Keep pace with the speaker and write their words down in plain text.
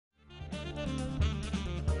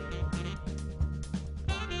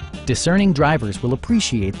discerning drivers will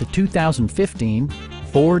appreciate the 2015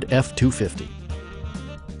 Ford F-250.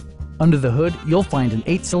 Under the hood, you'll find an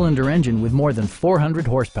 8-cylinder engine with more than 400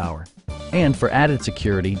 horsepower. And for added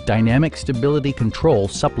security, dynamic stability control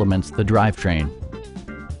supplements the drivetrain.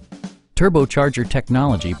 Turbocharger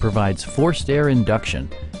technology provides forced air induction,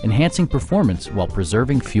 enhancing performance while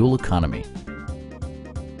preserving fuel economy.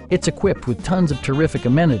 It's equipped with tons of terrific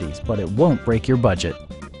amenities, but it won't break your budget,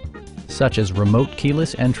 such as remote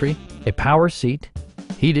keyless entry, a power seat,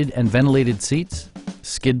 heated and ventilated seats,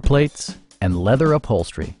 skid plates, and leather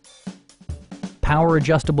upholstery. Power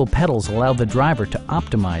adjustable pedals allow the driver to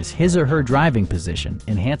optimize his or her driving position,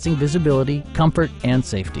 enhancing visibility, comfort, and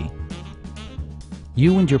safety.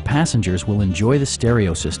 You and your passengers will enjoy the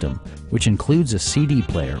stereo system, which includes a CD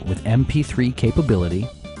player with MP3 capability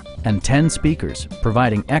and 10 speakers,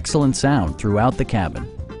 providing excellent sound throughout the cabin.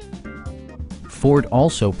 Ford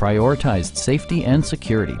also prioritized safety and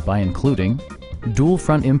security by including dual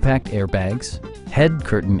front impact airbags, head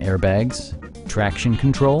curtain airbags, traction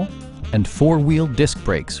control, and 4-wheel disc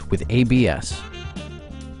brakes with ABS.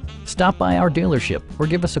 Stop by our dealership or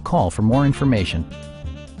give us a call for more information.